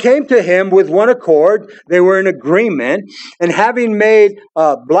 but they came to him with one accord. They were in agreement, and having made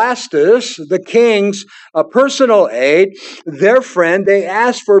Blastus, the king's personal aide, their friend, they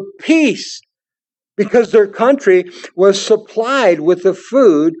asked for peace because their country was supplied with the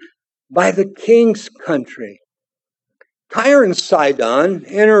food by the king's country. Tyre and Sidon,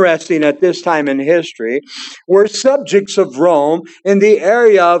 interesting at this time in history, were subjects of Rome in the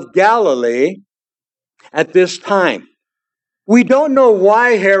area of Galilee at this time. We don't know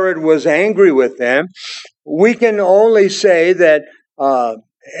why Herod was angry with them. We can only say that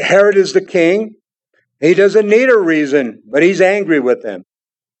Herod is the king. He doesn't need a reason, but he's angry with them.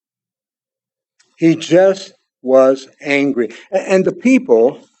 He just was angry. And the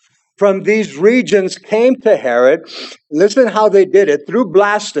people from these regions came to Herod. Listen how they did it. Through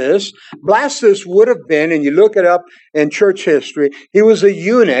Blastus. Blastus would have been, and you look it up in church history, he was a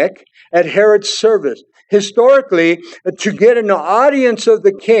eunuch at Herod's service. Historically, to get an audience of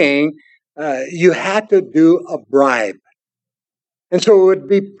the king, you had to do a bribe. And so it would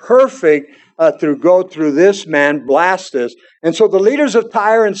be perfect to go through this man, Blastus. And so the leaders of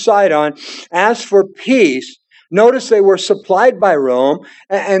Tyre and Sidon asked for peace. Notice they were supplied by Rome.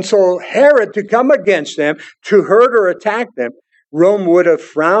 And so Herod, to come against them, to hurt or attack them, Rome would have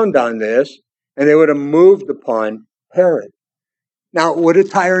frowned on this, and they would have moved upon Herod. Now, what did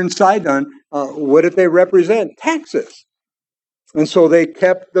Tyre and Sidon, what did they represent? Taxes. And so they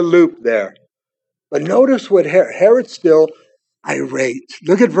kept the loop there. But notice what Herod's still irate.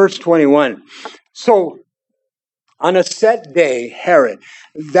 Look at verse 21. So, on a set day, Herod,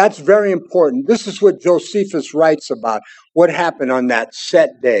 that's very important. This is what Josephus writes about, what happened on that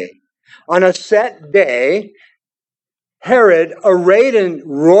set day. On a set day, Herod, arrayed in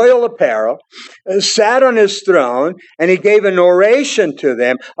royal apparel, sat on his throne, and he gave an oration to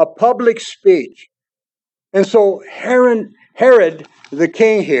them, a public speech. And so Herod, the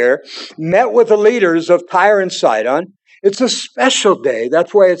king here, met with the leaders of Tyre and Sidon. It's a special day.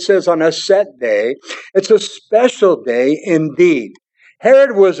 That's why it says on a set day. It's a special day indeed.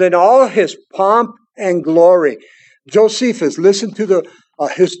 Herod was in all his pomp and glory. Josephus, listen to the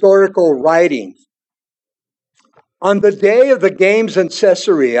historical writings. On the day of the games in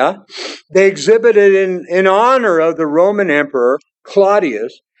Caesarea, they exhibited in honor of the Roman Emperor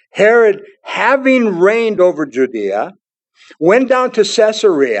Claudius. Herod, having reigned over Judea, went down to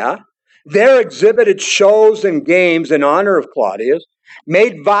Caesarea. There exhibited shows and games in honor of Claudius,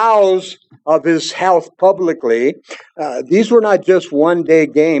 made vows of his health publicly. These were not just one-day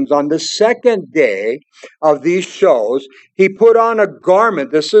games. On the second day of these shows, he put on a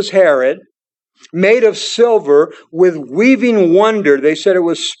garment, this is Herod, made of silver with weaving wonder. They said it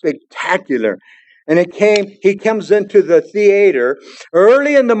was spectacular. And he comes into the theater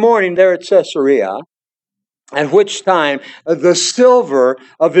early in the morning there at Caesarea, at which time the silver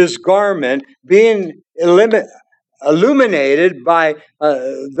of his garment being illuminated by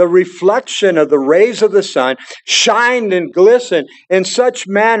the reflection of the rays of the sun, shined and glistened in such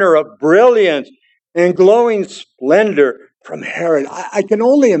manner of brilliance and glowing splendor from Herod. I can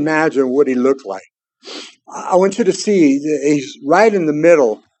only imagine what he looked like. I want you to see, he's right in the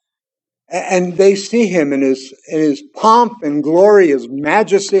middle, And they see him in his pomp and glory, his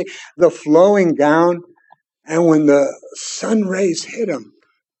majesty, the flowing gown. And when the sun rays hit him,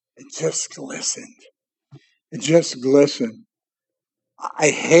 it just glistened. It just glistened. I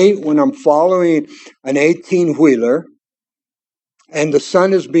hate when I'm following an 18-wheeler and the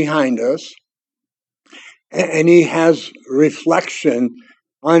sun is behind us and he has reflection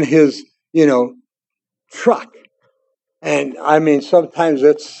on his, truck. And I mean, sometimes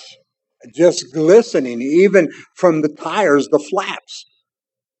it's just glistening, even from the tires, the flaps.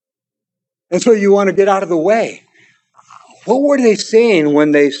 And so you want to get out of the way. What were they seeing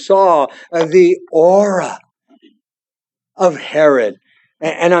when they saw the aura of Herod?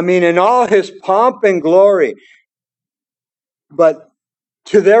 And I mean, in all his pomp and glory. But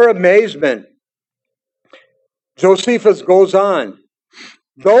to their amazement, Josephus goes on.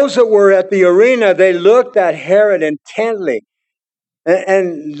 Those that were at the arena, they looked at Herod intently.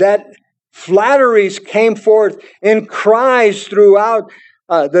 And that flatteries came forth in cries throughout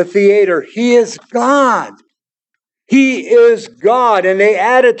the theater. He is God. He is God. And they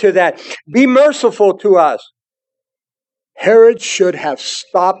added to that, be merciful to us. Herod should have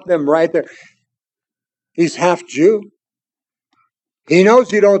stopped them right there. He's half Jew. He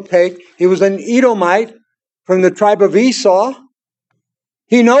knows you don't take. He was an Edomite from the tribe of Esau.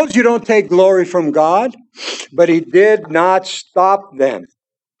 He knows you don't take glory from God, but he did not stop them.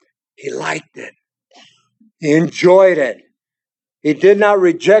 He liked it. He enjoyed it. He did not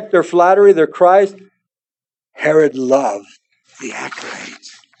reject their flattery, their cries. Herod loved the accolades.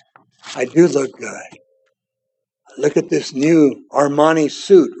 I do look good. Look at this new Armani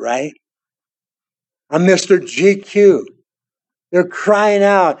suit, right? I'm Mr. GQ. They're crying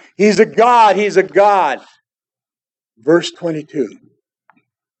out, he's a God, he's a God. Verse 22.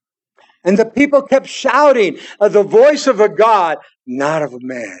 And the people kept shouting, the voice of a God, not of a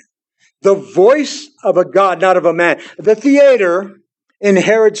man. The voice of a God, not of a man. The theater in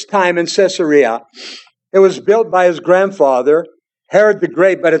Herod's time in Caesarea, it was built by his grandfather, Herod the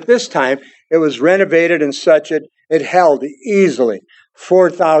Great, but at this time it was renovated and such it held easily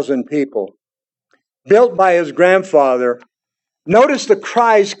 4,000 people. Built by his grandfather. Notice the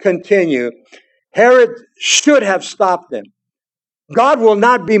cries continue. Herod should have stopped them. God will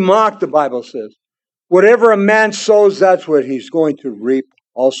not be mocked, the Bible says. Whatever a man sows, that's what he's going to reap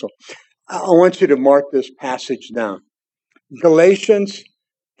also. I want you to mark this passage down. Galatians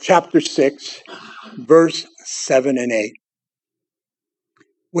chapter 6, verse 7 and 8.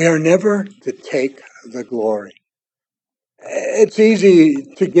 We are never to take the glory. It's easy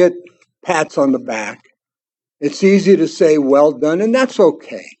to get pats on the back. It's easy to say, well done, and that's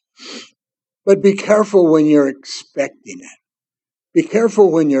okay. But be careful when you're expecting it. Be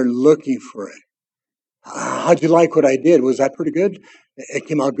careful when you're looking for it. How'd you like what I did? Was that pretty good? It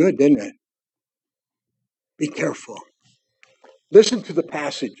came out good, didn't it? Be careful. Listen to the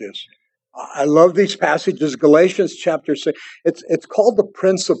passages. I love these passages. Galatians chapter 6. It's called the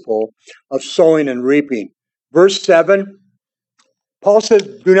principle of sowing and reaping. Verse 7, Paul says,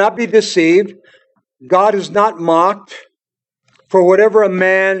 do not be deceived. God is not mocked. For whatever a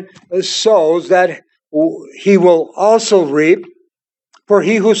man sows, that he will also reap. For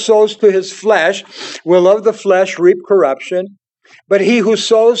he who sows to his flesh will of the flesh reap corruption. But he who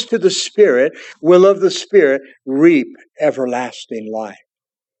sows to the Spirit will of the Spirit reap everlasting life.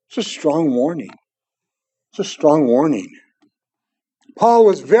 It's a strong warning. It's a strong warning. Paul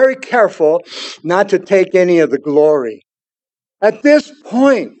was very careful not to take any of the glory. At this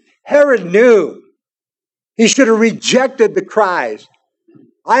point, Herod knew he should have rejected the cries.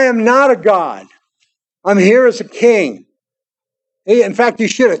 I am not a god. I'm here as a king. In fact, he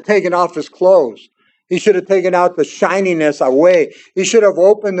should have taken off his clothes. He should have taken out the shininess away. He should have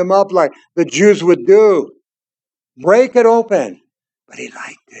opened them up like the Jews would do. Break it open. But he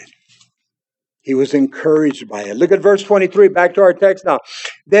liked it. He was encouraged by it. Look at verse 23, back to our text now.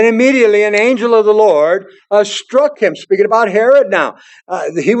 Then immediately an angel of the Lord struck him. Speaking about Herod now.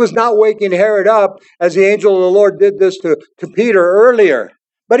 He was not waking Herod up as the angel of the Lord did this to Peter earlier.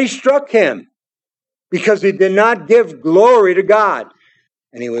 But he struck him because he did not give glory to God.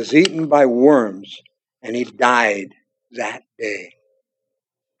 And he was eaten by worms, and he died that day.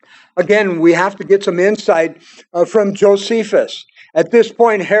 Again, we have to get some insight from Josephus. At this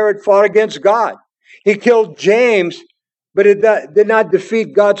point, Herod fought against God. He killed James, but it did not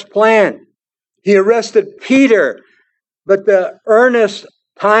defeat God's plan. He arrested Peter, but the earnest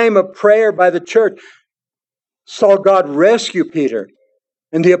time of prayer by the church saw God rescue Peter,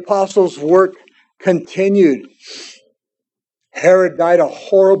 and the apostles' work continued. Herod died a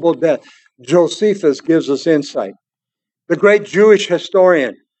horrible death. Josephus gives us insight. The great Jewish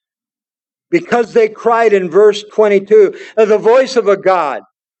historian, because they cried in verse 22, the voice of a God,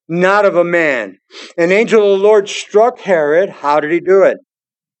 not of a man. An angel of the Lord struck Herod. How did he do it?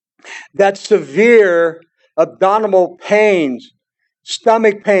 That severe abdominal pains,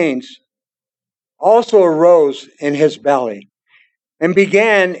 stomach pains, also arose in his belly and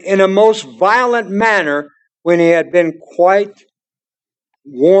began in a most violent manner when he had been quite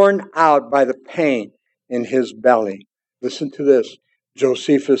worn out by the pain in his belly. Listen to this.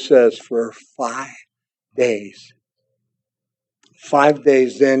 Josephus says, for 5 days. 5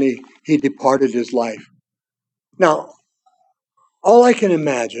 days then he departed his life. Now, all I can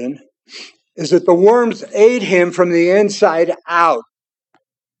imagine is that the worms ate him from the inside out.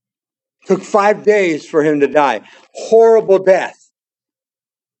 Took 5 days for him to die. Horrible death.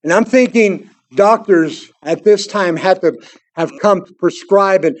 And I'm thinking doctors at this time had to have come to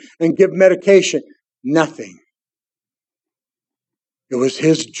prescribe and give medication. Nothing. It was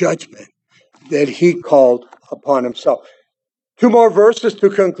his judgment that he called upon himself. 2 more verses to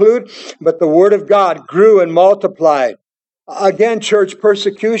conclude. But the word of God grew and multiplied. Again, church,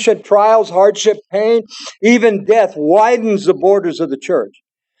 persecution, trials, hardship, pain, even death widens the borders of the church.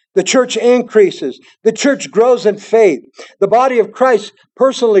 The church increases. The church grows in faith. The body of Christ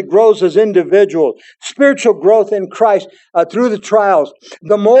personally grows as individuals. Spiritual growth in Christ through the trials.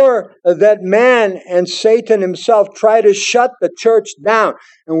 The more that man and Satan himself try to shut the church down,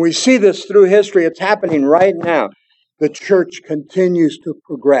 and we see this through history, it's happening right now, the church continues to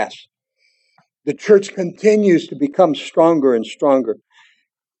progress. The church continues to become stronger and stronger.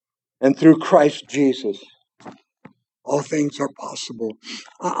 And through Christ Jesus, all things are possible.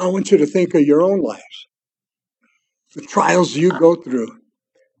 I want you to think of your own lives. The trials you go through.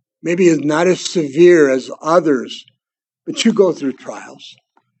 Maybe it's not as severe as others, but you go through trials.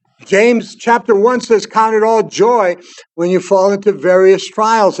 James chapter 1 says, count it all joy when you fall into various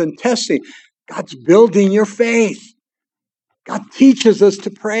trials and testing. God's building your faith. God teaches us to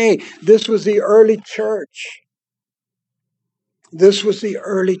pray. This was the early church. This was the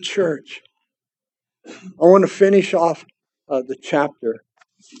early church. I want to finish off the chapter.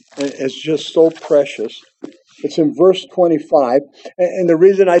 It's just so precious. It's in verse 25. And the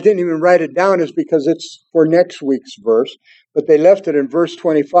reason I didn't even write it down is because it's for next week's verse. But they left it in verse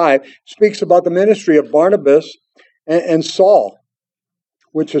 25. It speaks about the ministry of Barnabas and Saul,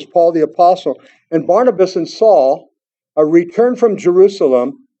 which is Paul the Apostle. And Barnabas and Saul returned from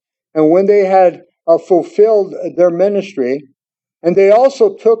Jerusalem. And when they had fulfilled their ministry, and they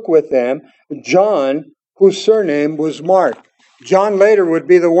also took with them John, whose surname was Mark. John later would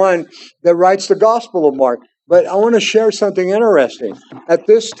be the one that writes the Gospel of Mark. But I want to share something interesting. At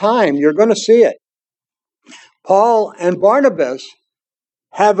this time, you're going to see it. Paul and Barnabas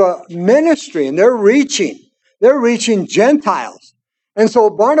have a ministry, and they're reaching Gentiles. And so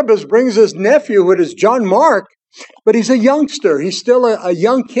Barnabas brings his nephew, who is John Mark, but he's a youngster. He's still a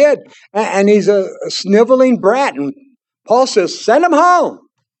young kid, and he's a sniveling brat. And Paul says, send him home.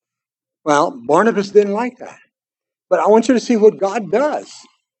 Well, Barnabas didn't like that. But I want you to see what God does.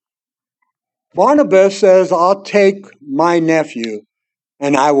 Barnabas says, I'll take my nephew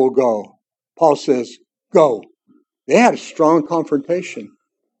and I will go. Paul says, go. They had a strong confrontation.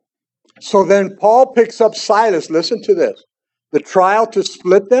 So then Paul picks up Silas. Listen to this. The trial to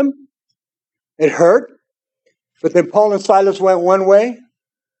split them, it hurt. But then Paul and Silas went one way.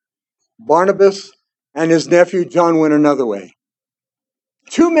 Barnabas and his nephew John went another way.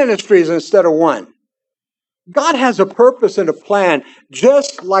 2 ministries instead of one. God has a purpose and a plan,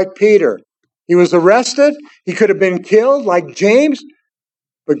 just like Peter. He was arrested. He could have been killed like James,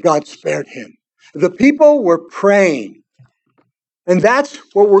 but God spared him. The people were praying. And that's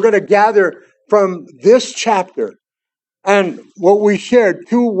what we're going to gather from this chapter and what we shared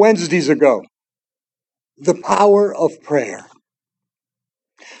 2 Wednesdays ago. The power of prayer.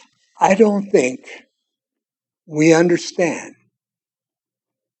 I don't think we understand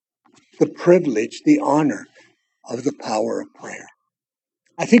the privilege, the honor of the power of prayer.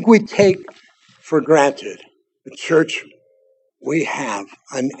 I think we take for granted, the church, we have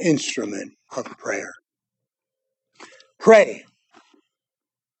an instrument of prayer. Pray.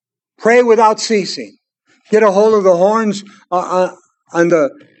 Pray without ceasing. Get a hold of the horns on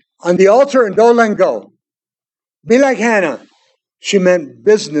the altar and don't let go. Be like Hannah. She meant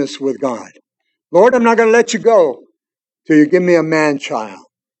business with God. Lord, I'm not going to let you go till you give me a man-child.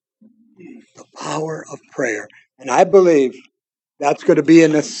 The power of prayer. And I believe that's going to be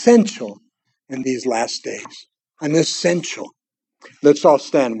an essential in these last days. An essential. Let's all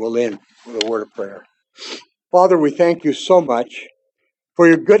stand. We'll end with a word of prayer. Father, we thank you so much for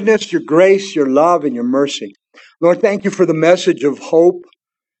your goodness, your grace, your love, and your mercy. Lord, thank you for the message of hope.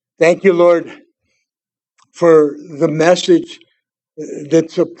 Thank you, Lord, for the message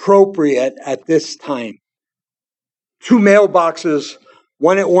that's appropriate at this time. 2 mailboxes,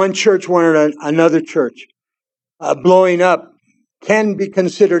 one at one church, one at another church, blowing up can be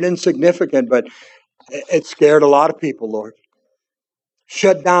considered insignificant, but it scared a lot of people, Lord.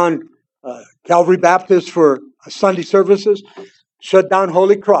 Shut down Calvary Baptist for Sunday services, shut down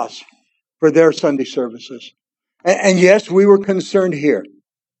Holy Cross for their Sunday services. And yes, we were concerned here,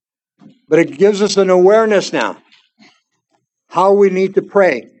 but it gives us an awareness now how we need to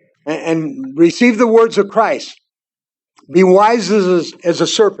pray and receive the words of Christ. Be wise as a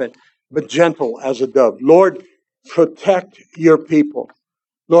serpent, but gentle as a dove. Lord, protect your people.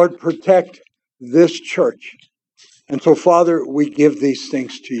 Lord, protect this church. And so, Father, we give these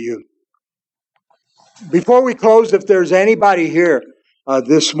things to you. Before we close, if there's anybody here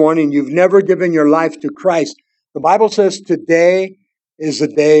this morning, you've never given your life to Christ, the Bible says today is the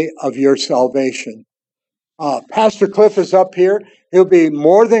day of your salvation. Pastor Cliff is up here. He'll be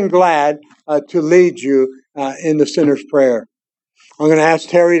more than glad to lead you in the sinner's prayer. I'm going to ask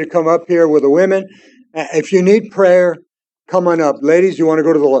Terry to come up here with the women. If you need prayer, come on up. Ladies, you want to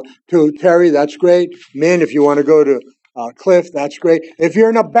go to Terry, that's great. Men, if you want to go to Cliff, that's great. If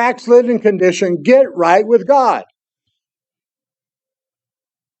you're in a backslidden condition, get right with God.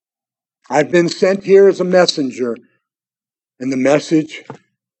 I've been sent here as a messenger, and the message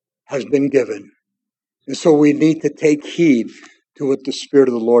has been given. And so we need to take heed to what the Spirit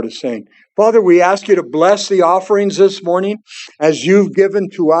of the Lord is saying. Father, we ask you to bless the offerings this morning. As you've given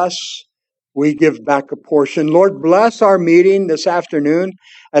to us, we give back a portion. Lord, bless our meeting this afternoon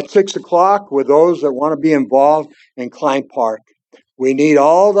at 6 o'clock with those that want to be involved in Klein Park. We need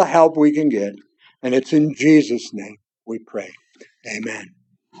all the help we can get. And it's in Jesus' name we pray. Amen.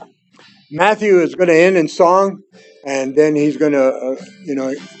 Matthew is going to end in song, and then he's going to,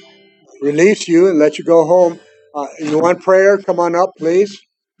 release you and let you go home. You want prayer? Come on up, please.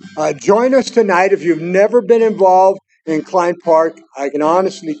 Join us tonight. If you've never been involved in Klein Park, I can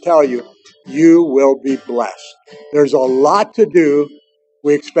honestly tell you, you will be blessed. There's a lot to do.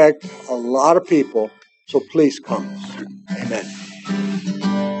 We expect a lot of people, so please come. Amen.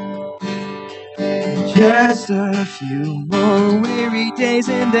 Just a few more weary days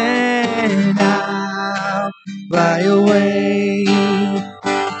and then I'll fly away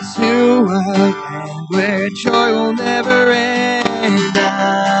to a land where joy will never end.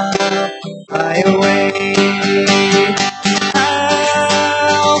 I'll fly away.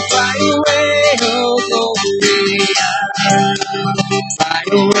 I'll fly away, oh glory. I'll fly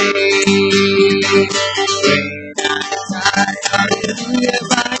away. Hallelujah,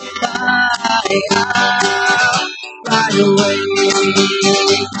 by and by, I'll fly away.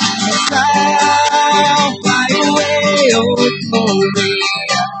 Yes, I'll fly away, oh glory.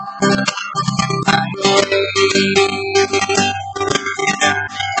 I'll fly away.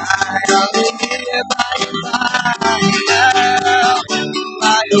 Hallelujah, by and by, I'll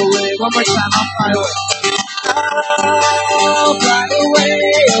fly away. One more time, I'll fly away. I'll fly away,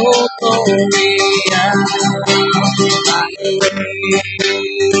 oh glory. I'll fly away.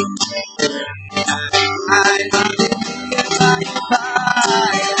 Hallelujah, by and by,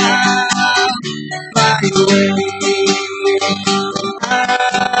 I'll fly away.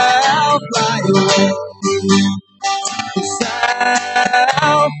 I'll fly away.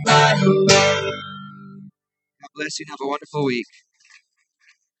 I'll fly away. God bless you and have a wonderful week.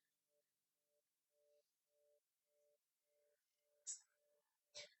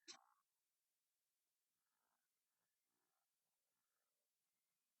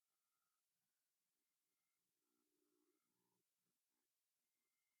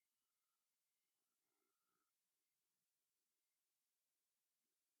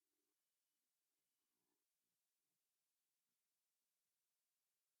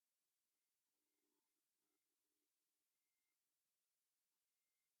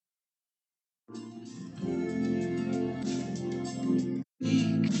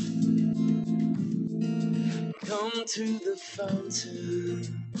 Come to the fountain,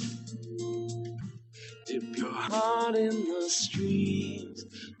 dip your heart in the streams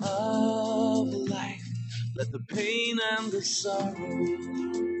of life. Let the pain and the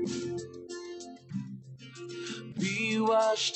sorrow